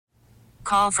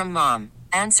Call from mom.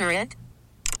 Answer it.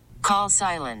 Call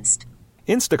silenced.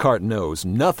 Instacart knows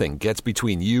nothing gets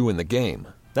between you and the game.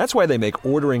 That's why they make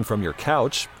ordering from your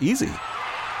couch easy.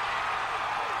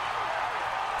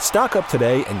 Stock up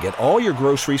today and get all your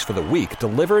groceries for the week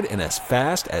delivered in as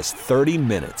fast as 30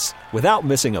 minutes without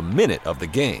missing a minute of the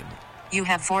game. You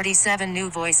have 47 new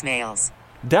voicemails.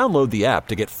 Download the app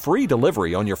to get free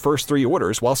delivery on your first 3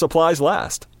 orders while supplies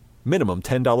last. Minimum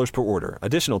 $10 per order.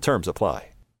 Additional terms apply.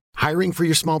 Hiring for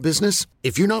your small business?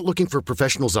 If you're not looking for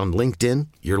professionals on LinkedIn,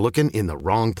 you're looking in the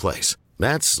wrong place.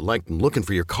 That's like looking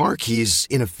for your car keys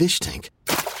in a fish tank.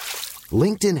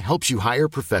 LinkedIn helps you hire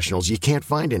professionals you can't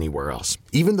find anywhere else,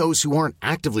 even those who aren't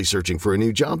actively searching for a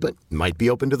new job but might be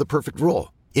open to the perfect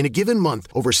role. In a given month,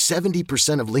 over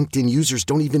 70% of LinkedIn users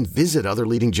don't even visit other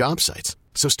leading job sites.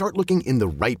 So start looking in the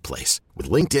right place. With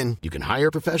LinkedIn, you can hire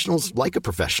professionals like a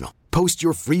professional. Post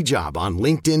your free job on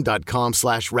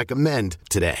linkedin.com/recommend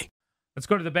today. Let's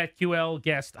go to the BetQL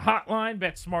guest hotline.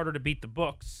 Bet smarter to beat the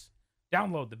books.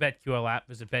 Download the BetQL app.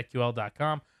 Visit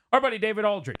BetQL.com. Our buddy David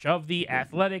Aldridge of The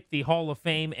Athletic, the Hall of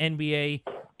Fame NBA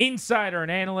insider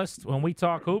and analyst. When we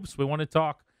talk hoops, we want to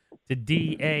talk to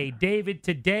D.A. David,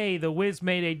 today the Wiz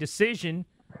made a decision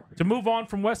to move on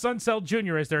from Wes Unseld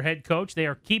Jr. as their head coach. They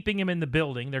are keeping him in the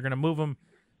building. They're going to move him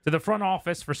to the front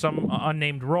office for some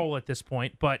unnamed role at this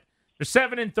point. But they're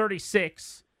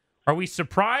 7-36. Are we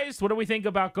surprised? What do we think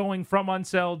about going from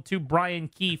Unseld to Brian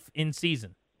Keefe in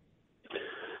season?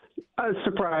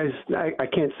 Surprised. I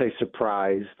can't say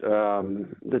surprised.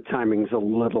 The timing's a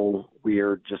little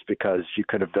weird just because you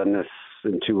could have done this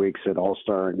in 2 weeks at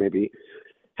All-Star and maybe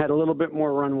had a little bit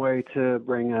more runway to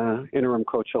bring an interim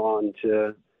coach on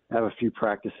to have a few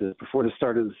practices before the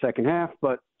start of the second half.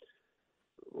 But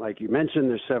like you mentioned,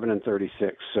 they're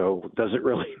 7-36, so doesn't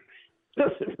really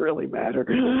matter.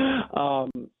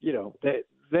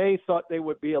 They thought they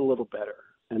would be a little better,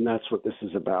 and that's what this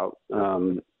is about.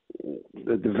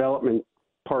 The development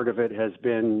part of it has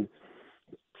been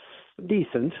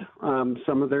decent.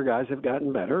 Some of their guys have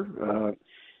gotten better.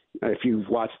 If you've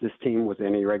watched this team with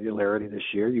any regularity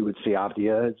this year, you would see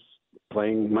Avdia is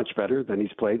playing much better than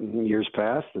he's played in years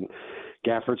past. And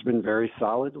Gafford's been very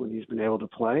solid when he's been able to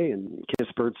play. And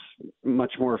Kispert's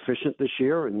much more efficient this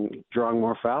year and drawing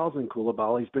more fouls. And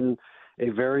Koulibaly's been a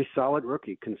very solid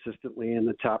rookie, consistently in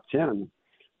the top 10.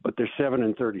 But they're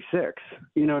 7-36.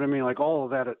 You know what I mean? Like all of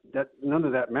that none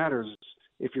of that matters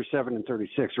if you're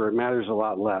 7-36, or it matters a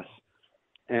lot less.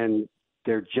 And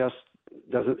there just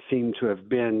doesn't seem to have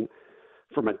been,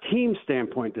 from a team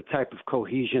standpoint, the type of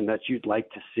cohesion that you'd like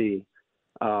to see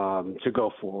to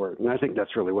go forward. And I think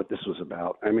that's really what this was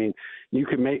about. I mean,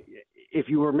 if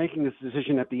you were making this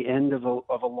decision at the end of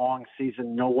a long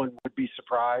season, no one would be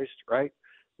surprised, right?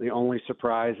 The only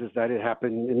surprise is that it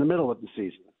happened in the middle of the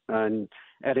season and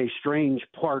at a strange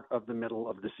part of the middle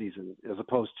of the season, as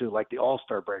opposed to like the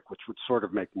All-Star break, which would sort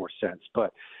of make more sense.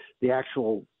 But the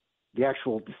actual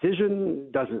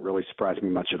decision doesn't really surprise me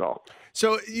much at all.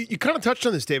 So you kind of touched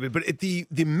on this, David, but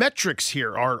the metrics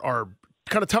here are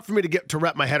kind of tough for me to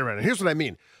wrap my head around. And here's what I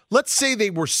mean. Let's say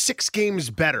they were 6 games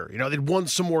better. They'd won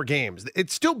some more games. It'd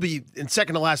still be in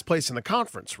second to last place in the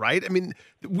conference, right? I mean,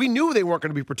 we knew they weren't going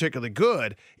to be particularly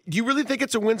good. Do you really think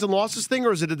it's a wins and losses thing,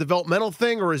 or is it a developmental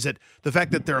thing, or is it the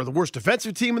fact that they're the worst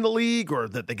defensive team in the league, or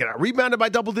that they get out rebounded by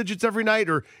double digits every night,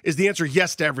 or is the answer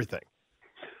yes to everything?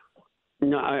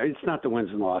 No, it's not the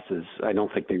wins and losses. I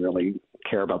don't think they really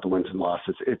care about the wins and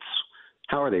losses. It's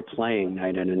how are they playing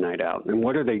night in and night out, and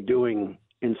what are they doing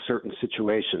in certain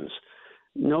situations.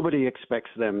 Nobody expects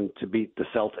them to beat the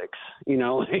Celtics,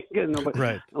 nobody,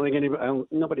 right. I don't think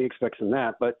nobody expects them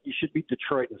that, but you should beat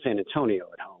Detroit and San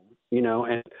Antonio at home,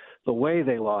 and the way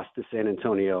they lost to San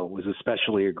Antonio was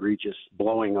especially egregious,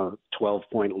 blowing a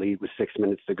 12-point lead with 6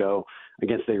 minutes to go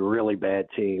against a really bad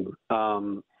team.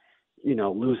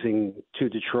 Losing to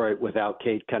Detroit without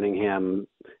Cade Cunningham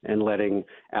and letting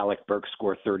Alec Burks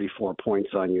score 34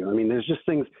 points on you. I mean, there's just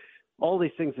all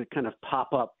these things that kind of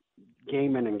pop up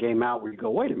game in and game out where you go,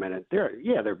 wait a minute,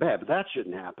 they're bad, but that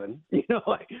shouldn't happen.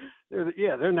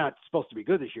 They're not supposed to be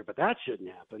good this year, but that shouldn't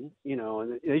happen.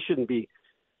 And they shouldn't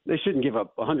give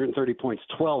up 130 points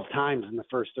 12 times in the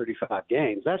first 35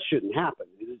 games. That shouldn't happen.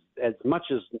 As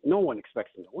much as no one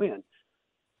expects them to win,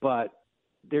 but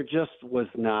there just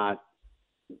wasn't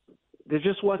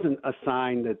a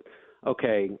sign that,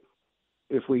 okay,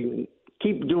 if we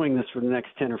keep doing this for the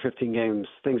next 10 or 15 games,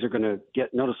 things are going to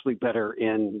get noticeably better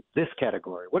in this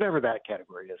category, whatever that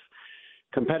category is.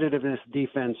 Competitiveness,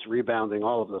 defense, rebounding,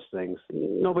 all of those things.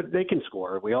 They can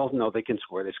score. We all know they can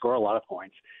score. They score a lot of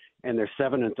points, and they're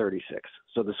 7-36.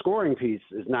 So the scoring piece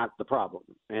is not the problem,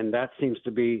 and that seems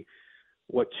to be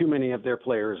what too many of their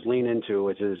players lean into,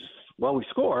 which is, well, we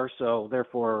score, so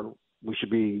therefore we should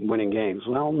be winning games.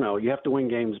 Well, no, you have to win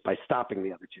games by stopping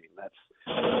the other team.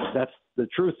 That's the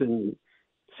truth in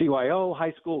CYO,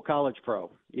 high school, college,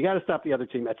 pro. You got to stop the other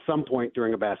team at some point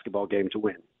during a basketball game to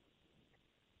win.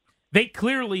 They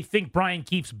clearly think Brian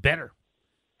Keefe's better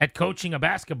at coaching a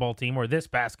basketball team, or this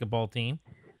basketball team,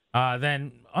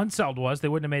 than Unseld was. They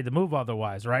wouldn't have made the move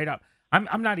otherwise, right?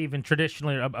 I'm not even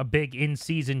traditionally a big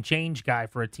in-season change guy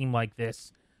for a team like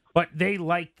this, but they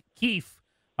like Keefe.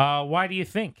 Why do you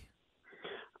think?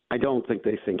 I don't think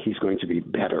they think he's going to be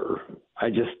better. I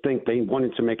just think they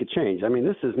wanted to make a change. I mean,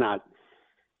 this is not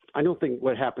 – I don't think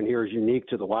what happened here is unique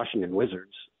to the Washington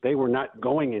Wizards. They were not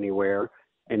going anywhere,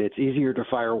 and it's easier to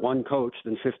fire one coach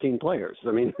than 15 players.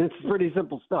 I mean, it's pretty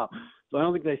simple stuff. So I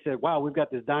don't think they said, wow, we've got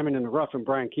this diamond in the rough and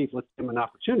Brian Keefe, let's give him an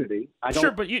opportunity.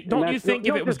 Sure, but don't you think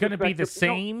if it was going to be the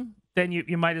same, then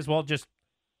you might as well just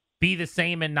be the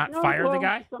same and not fire the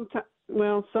guy?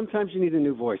 Sometimes you need a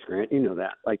new voice, Grant. You know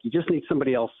that. Like, you just need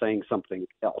somebody else saying something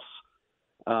else.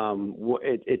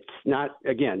 It's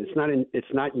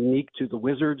not unique to the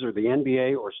Wizards or the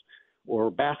NBA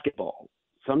or basketball.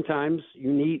 Sometimes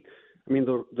you need – I mean,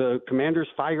 the Commanders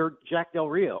fired Jack Del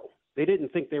Rio. They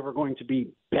didn't think they were going to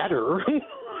be better.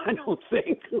 I don't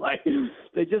think. Like,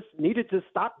 they just needed to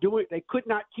stop doing – they could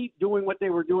not keep doing what they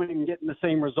were doing and getting the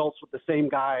same results with the same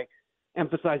guy,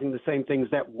 emphasizing the same things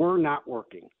that were not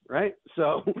working, right?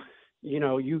 So,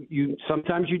 you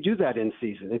sometimes you do that in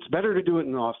season. It's better to do it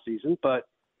in the off season, but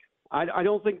I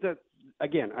don't think that,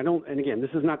 again, this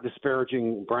is not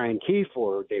disparaging Brian Keefe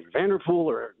or David Vanderpool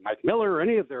or Mike Miller or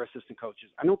any of their assistant coaches.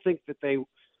 I don't think that they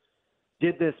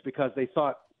did this because they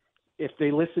thought if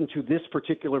they listen to this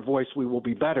particular voice, we will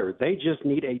be better. They just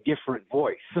need a different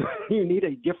voice. You need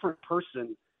a different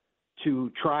person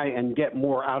to try and get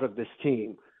more out of this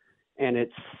team. And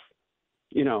it's,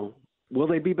 will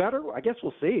they be better? I guess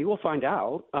we'll see. We'll find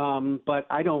out. But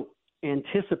I don't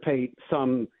anticipate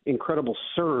some incredible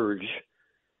surge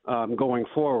going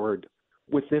forward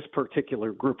with this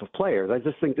particular group of players. I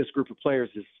just think this group of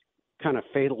players is kind of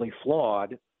fatally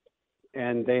flawed,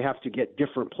 and they have to get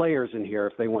different players in here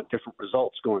if they want different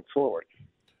results going forward.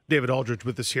 David Aldridge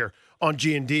with us here on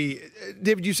G&D.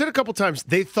 David, you said a couple times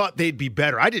they thought they'd be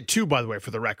better. I did too, by the way, for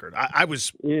the record. I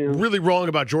was really wrong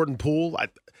about Jordan Poole.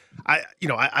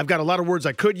 I've got a lot of words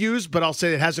I could use, but I'll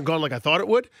say it hasn't gone like I thought it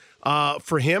would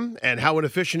for him, and how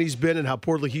inefficient he's been and how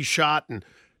poorly he shot, and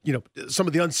some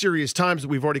of the unserious times that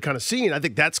we've already kind of seen. I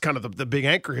think that's kind of the big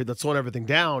anchor here that's slowing everything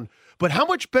down. But how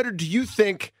much better do you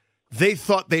think they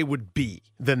thought they would be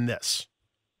than this?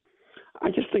 I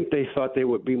just think they thought they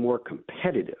would be more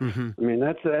competitive. Mm-hmm. I mean,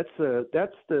 that's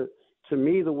to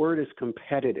me, the word is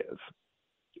competitive.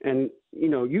 And,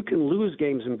 you can lose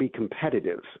games and be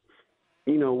competitive.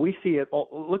 We see it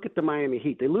look at the Miami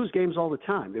Heat. They lose games all the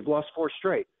time. They've lost 4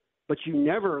 straight. But you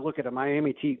never look at a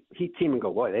Miami Heat team and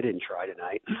go, boy, they didn't try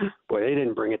tonight. Boy, they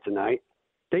didn't bring it tonight.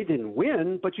 They didn't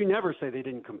win, but you never say they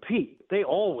didn't compete. They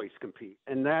always compete.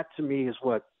 And that, to me, is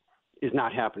what is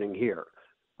not happening here.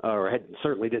 Or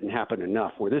certainly didn't happen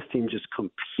enough, where this team just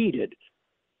competed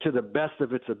to the best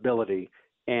of its ability.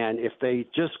 And if they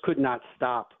just could not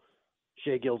stop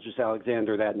Shai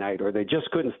Gilgeous-Alexander that night, or they just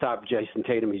couldn't stop Jason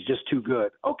Tatum, he's just too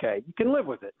good, okay, you can live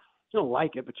with it. You don't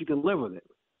like it, but you can live with it.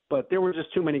 But there were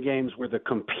just too many games where the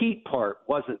compete part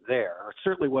wasn't there, or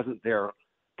certainly wasn't there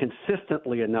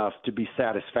consistently enough to be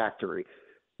satisfactory.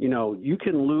 You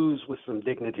can lose with some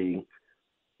dignity.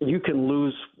 You can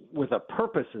lose with a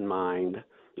purpose in mind,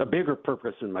 a bigger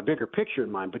purpose in my bigger picture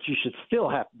in mind, but you should still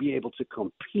have to be able to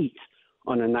compete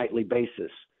on a nightly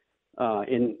basis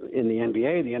in the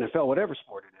NBA, the NFL, whatever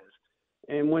sport it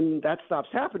is. And when that stops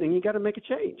happening, you got to make a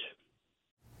change.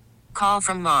 Call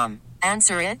from mom.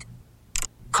 Answer it.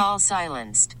 Call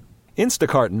silenced.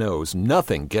 Instacart knows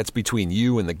nothing gets between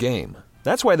you and the game.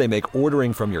 That's why they make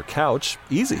ordering from your couch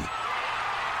easy.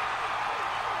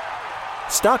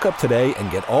 Stock up today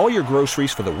and get all your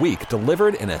groceries for the week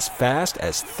delivered in as fast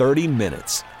as 30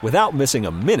 minutes without missing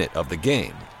a minute of the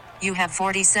game. You have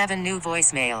 47 new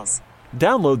voicemails.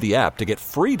 Download the app to get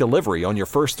free delivery on your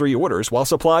first 3 orders while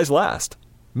supplies last.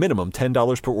 Minimum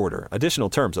 $10 per order. Additional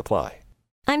terms apply.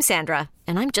 I'm Sandra,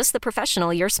 and I'm just the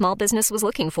professional your small business was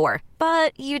looking for.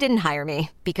 But you didn't hire me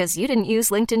because you didn't use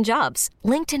LinkedIn Jobs.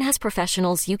 LinkedIn has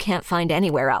professionals you can't find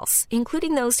anywhere else,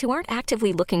 including those who aren't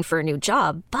actively looking for a new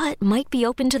job, but might be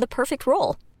open to the perfect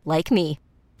role, like me.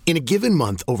 In a given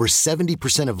month, over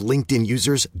 70% of LinkedIn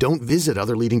users don't visit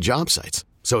other leading job sites.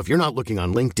 So if you're not looking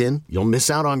on LinkedIn, you'll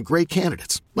miss out on great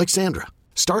candidates like Sandra.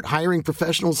 Start hiring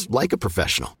professionals like a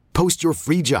professional. Post your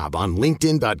free job on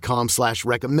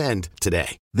linkedin.com/recommend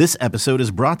today. This episode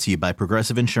is brought to you by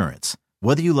Progressive Insurance.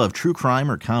 Whether you love true crime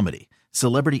or comedy,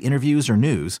 celebrity interviews or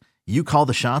news, you call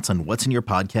the shots on what's in your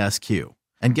podcast queue.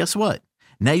 And guess what?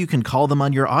 Now you can call them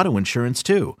on your auto insurance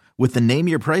too with the Name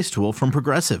Your Price tool from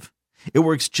Progressive. It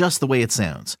works just the way it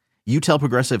sounds. You tell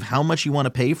Progressive how much you want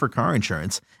to pay for car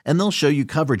insurance, and they'll show you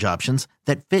coverage options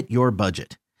that fit your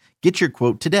budget. Get your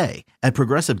quote today at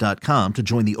Progressive.com to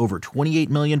join the over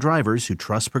 28 million drivers who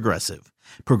trust Progressive.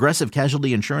 Progressive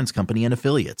Casualty Insurance Company and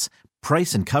Affiliates.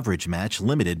 Price and coverage match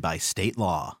limited by state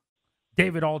law.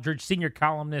 David Aldridge, senior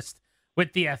columnist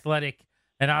with The Athletic,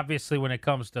 and obviously when it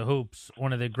comes to hoops,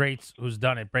 one of the greats who's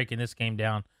done it, breaking this game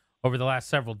down over the last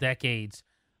several decades.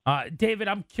 David,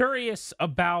 I'm curious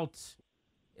about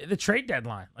the trade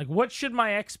deadline. Like, what should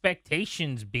my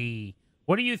expectations be?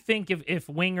 What do you think if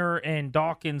Winger and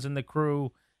Dawkins and the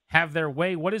crew have their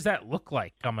way? What does that look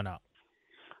like coming up?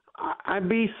 I'd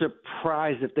be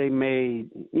surprised if they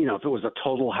made, if it was a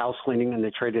total house cleaning and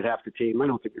they traded half the team. I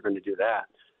don't think they're going to do that.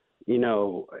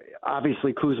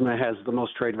 Obviously Kuzma has the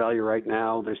most trade value right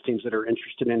now. There's teams that are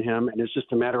interested in him, and it's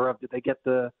just a matter of do they get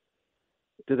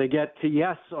to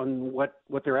yes on what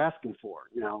they're asking for?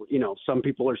 Some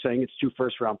people are saying it's 2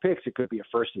 first-round picks. It could be a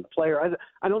first and a player.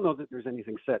 I don't know that there's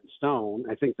anything set in stone.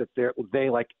 I think that they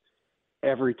like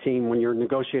every team, when you're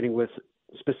negotiating with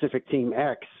specific team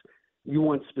X, you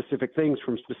want specific things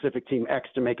from specific team X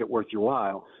to make it worth your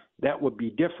while. That would be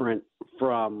different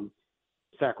from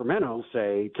Sacramento,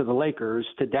 say, to the Lakers,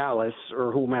 to Dallas,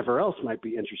 or whomever else might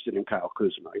be interested in Kyle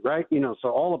Kuzma, right? So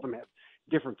all of them have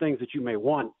different things that you may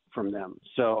want from them.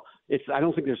 So I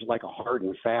don't think there's like a hard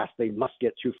and fast, they must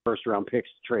get 2 first-round picks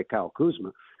to trade Kyle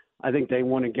Kuzma. I think they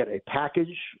want to get a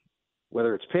package,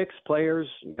 whether it's picks, players,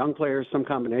 young players, some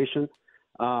combination.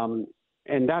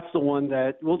 And that's the one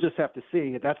that we'll just have to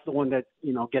see. That's the one that,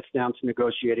 gets down to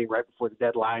negotiating right before the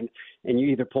deadline, and you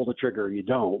either pull the trigger or you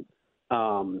don't.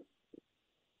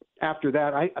 After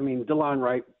that, DeLon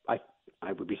Wright,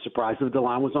 I would be surprised if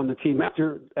DeLon was on the team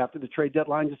after the trade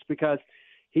deadline, just because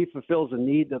he fulfills a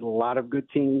need that a lot of good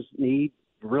teams need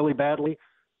really badly.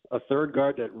 A third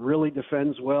guard that really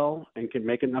defends well and can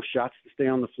make enough shots to stay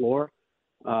on the floor.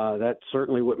 That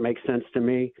certainly would make sense to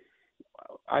me.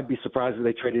 I'd be surprised if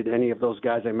they traded any of those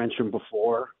guys I mentioned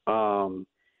before.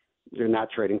 They're not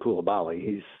trading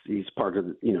Coulibaly. He's part of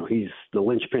he's the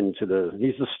linchpin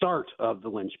he's the start of the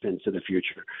linchpin to the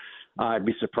future. I'd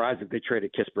be surprised if they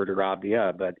traded Kispert or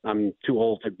Abdia, but I'm too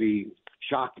old to be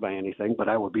shocked by anything. But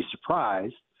I would be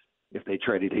surprised if they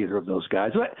traded either of those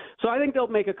guys. So I think they'll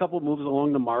make a couple moves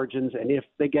along the margins, and if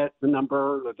they get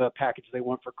the package they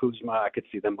want for Kuzma, I could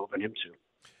see them moving him too.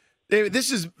 David,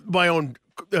 this is my own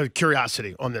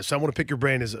curiosity on this. I want to pick your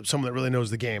brain as someone that really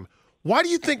knows the game. Why do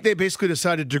you think they basically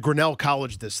decided to Grinnell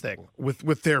College this thing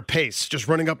with their pace, just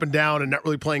running up and down and not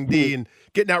really playing D and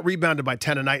getting out rebounded by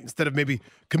 10 a night instead of maybe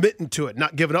committing to it,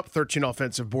 not giving up 13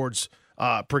 offensive boards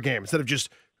per game, instead of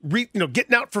just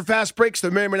getting out for fast breaks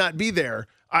that may or may not be there?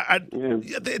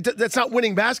 That's not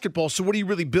winning basketball. So what are you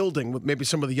really building with maybe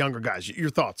some of the younger guys?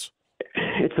 Your thoughts?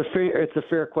 It's a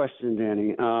fair question,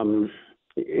 Danny. I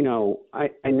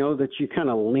know that you kind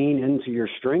of lean into your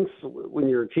strengths when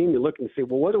you're a team. You look and say,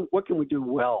 well, what can we do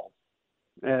well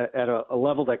at a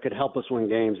level that could help us win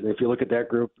games? And if you look at that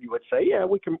group, you would say, yeah,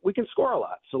 we can score a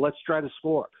lot. So let's try to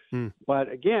score.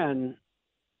 But again,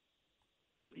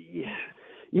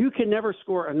 you can never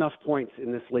score enough points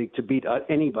in this league to beat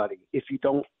anybody if you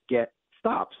don't get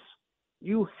stops.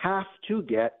 You have to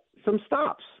get some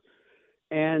stops.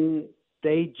 And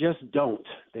they just don't.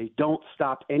 They don't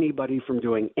stop anybody from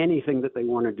doing anything that they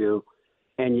want to do,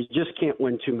 and you just can't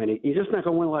win too many. You're just not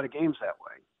going to win a lot of games that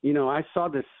way. I saw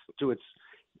this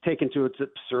taken to its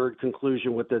absurd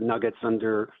conclusion with the Nuggets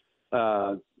under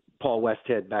Paul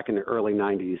Westhead back in the early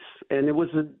 90s, and it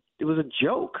was a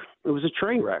joke. It was a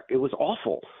train wreck. It was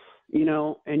awful,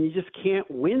 and you just can't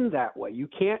win that way. You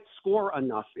can't score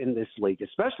enough in this league,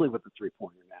 especially with the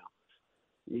three-pointer now.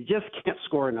 You just can't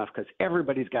score enough because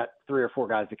everybody's got 3 or 4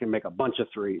 guys that can make a bunch of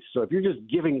threes. So if you're just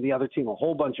giving the other team a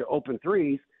whole bunch of open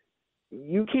threes,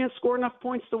 you can't score enough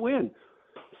points to win.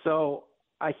 So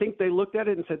I think they looked at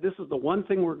it and said, this is the one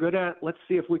thing we're good at. Let's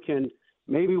see if we can,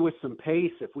 maybe with some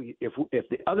pace, if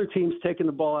the other team's taking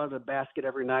the ball out of the basket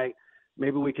every night,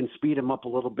 maybe we can speed them up a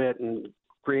little bit and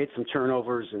create some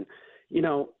turnovers. And,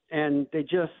 and they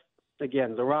just,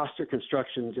 again, the roster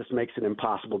construction just makes it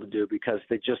impossible to do because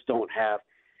they just don't have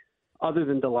other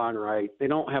than DeLon Wright, they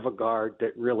don't have a guard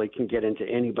that really can get into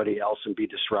anybody else and be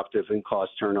disruptive and cause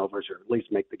turnovers, or at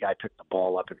least make the guy pick the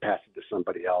ball up and pass it to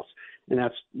somebody else. And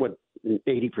that's what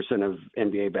 80% of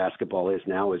NBA basketball is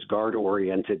now, is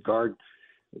guard-oriented,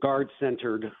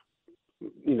 guard-centered,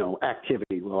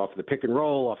 activity, off the pick and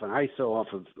roll, off an ISO, off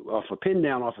a pin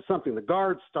down, off of something. The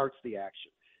guard starts the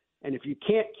action. And if you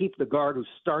can't keep the guard who's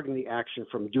starting the action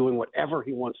from doing whatever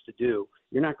he wants to do,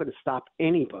 you're not going to stop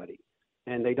anybody.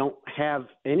 And they don't have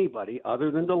anybody other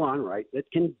than DeLon Wright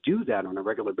that can do that on a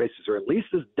regular basis, or at least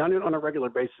has done it on a regular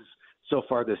basis so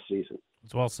far this season.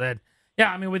 It's well said.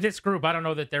 Yeah, I mean, with this group, I don't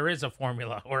know that there is a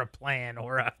formula or a plan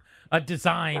or a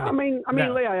design.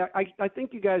 Leah, I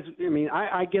think you guys.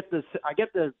 I get this. I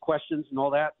get the questions and all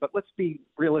that, but let's be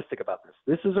realistic about this.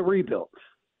 This is a rebuild.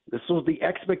 This was the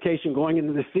expectation going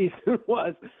into the season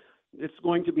was it's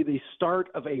going to be the start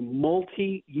of a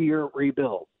multi-year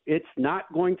rebuild. It's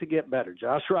not going to get better.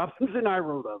 Josh Robbins and I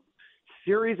wrote a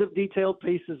series of detailed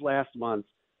pieces last month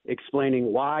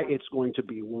explaining why it's going to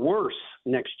be worse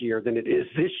next year than it is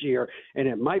this year, and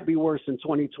it might be worse in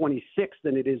 2026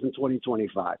 than it is in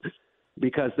 2025,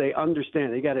 because they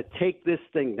understand they got to take this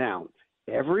thing down.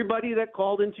 Everybody that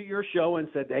called into your show and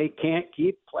said they can't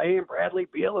keep playing Bradley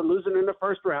Beal and losing in the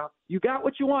first round, you got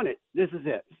what you wanted. This is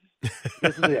it.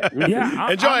 This is it.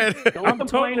 Yeah, enjoy it. I'm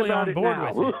totally on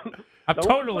board with you. I'm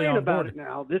totally on board it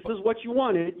now. This is what you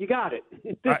wanted. You got it.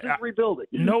 This is rebuilding.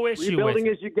 No issue. Rebuilding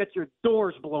is you get your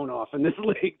doors blown off in this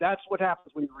league. That's what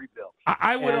happens when you rebuild.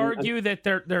 I would argue that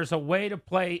there's a way to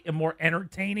play a more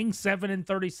entertaining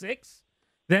 7-36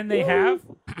 than they have,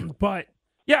 but.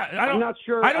 Yeah, I'm not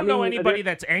sure. I don't know anybody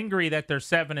that's angry that they're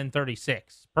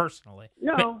 7-36 personally.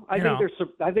 No, I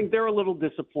think they're a little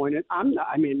disappointed. I'm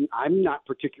not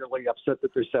particularly upset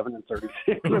that they're 7-36.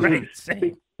 Right,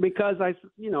 because I've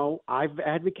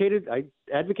advocated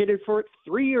for it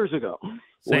 3 years ago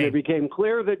when it became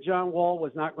clear that John Wall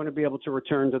was not going to be able to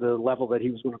return to the level that he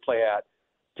was going to play at,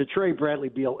 to trade Bradley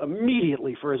Beal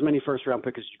immediately for as many first-round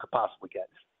picks as you could possibly get.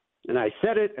 And I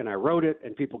said it, and I wrote it,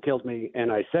 and people killed me.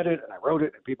 And I said it, and I wrote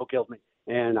it, and people killed me.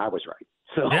 And I was right.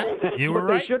 So yeah, you were what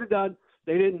right. They should have done.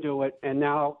 They didn't do it, and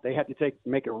now they had to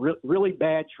make a really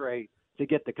bad trade to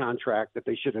get the contract that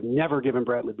they should have never given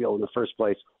Bradley Beal in the first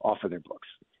place off of their books.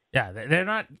 Yeah, they're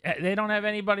not. They don't have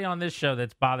anybody on this show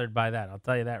that's bothered by that. I'll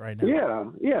tell you that right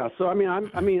now. Yeah. So I'm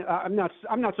not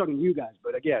talking to you guys,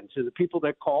 but again, to the people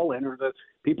that call in or the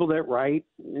people that write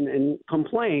and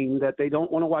complain that they don't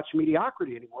want to watch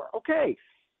mediocrity anymore. Okay,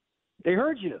 they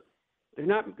heard you. They're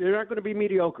not going to be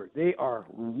mediocre. They are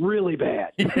really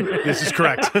bad. This is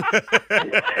correct.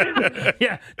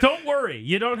 Yeah, don't worry.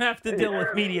 You don't have to deal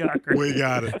with mediocrity. We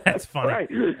got it. That's funny. Right.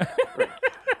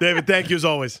 David, thank you as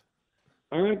always.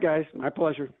 All right, guys. My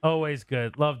pleasure. Always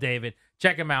good. Love David.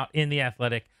 Check him out in The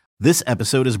Athletic. This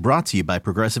episode is brought to you by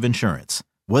Progressive Insurance.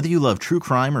 Whether you love true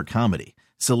crime or comedy,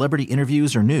 celebrity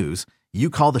interviews or news, you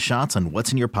call the shots on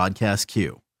what's in your podcast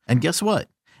queue. And guess what?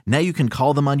 Now you can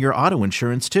call them on your auto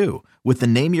insurance too with the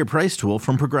Name Your Price tool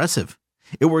from Progressive.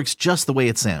 It works just the way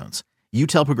it sounds. You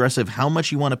tell Progressive how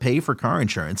much you want to pay for car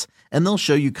insurance, and they'll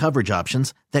show you coverage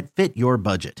options that fit your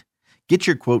budget. Get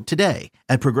your quote today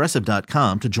at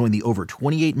Progressive.com to join the over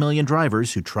 28 million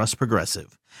drivers who trust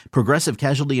Progressive. Progressive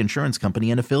Casualty Insurance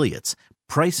Company and Affiliates.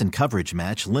 Price and coverage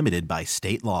match limited by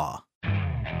state law.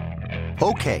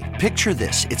 Okay, picture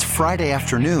this. It's Friday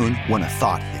afternoon when a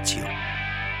thought hits you.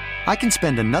 I can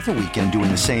spend another weekend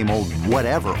doing the same old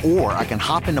whatever, or I can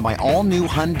hop into my all-new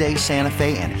Hyundai Santa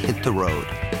Fe and hit the road.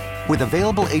 With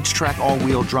available H-Track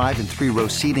all-wheel drive and 3-row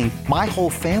seating, my whole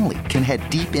family can head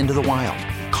deep into the wild.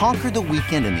 Conquer the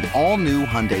weekend in the all-new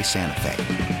Hyundai Santa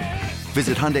Fe.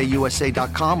 Visit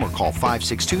HyundaiUSA.com or call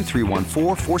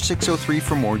 562-314-4603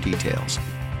 for more details.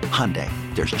 Hyundai,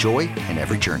 there's joy in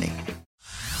every journey.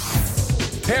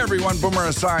 Hey everyone, Boomer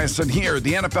Esiason here.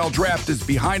 The NFL Draft is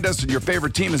behind us and your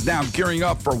favorite team is now gearing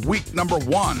up for week number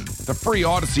 1. The free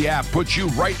Odyssey app puts you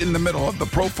right in the middle of the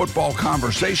pro football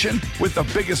conversation with the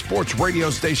biggest sports radio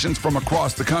stations from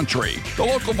across the country. The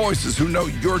local voices who know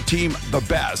your team the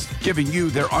best, giving you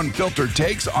their unfiltered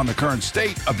takes on the current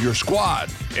state of your squad.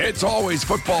 It's always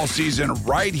football season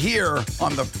right here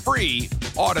on the free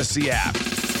Odyssey app.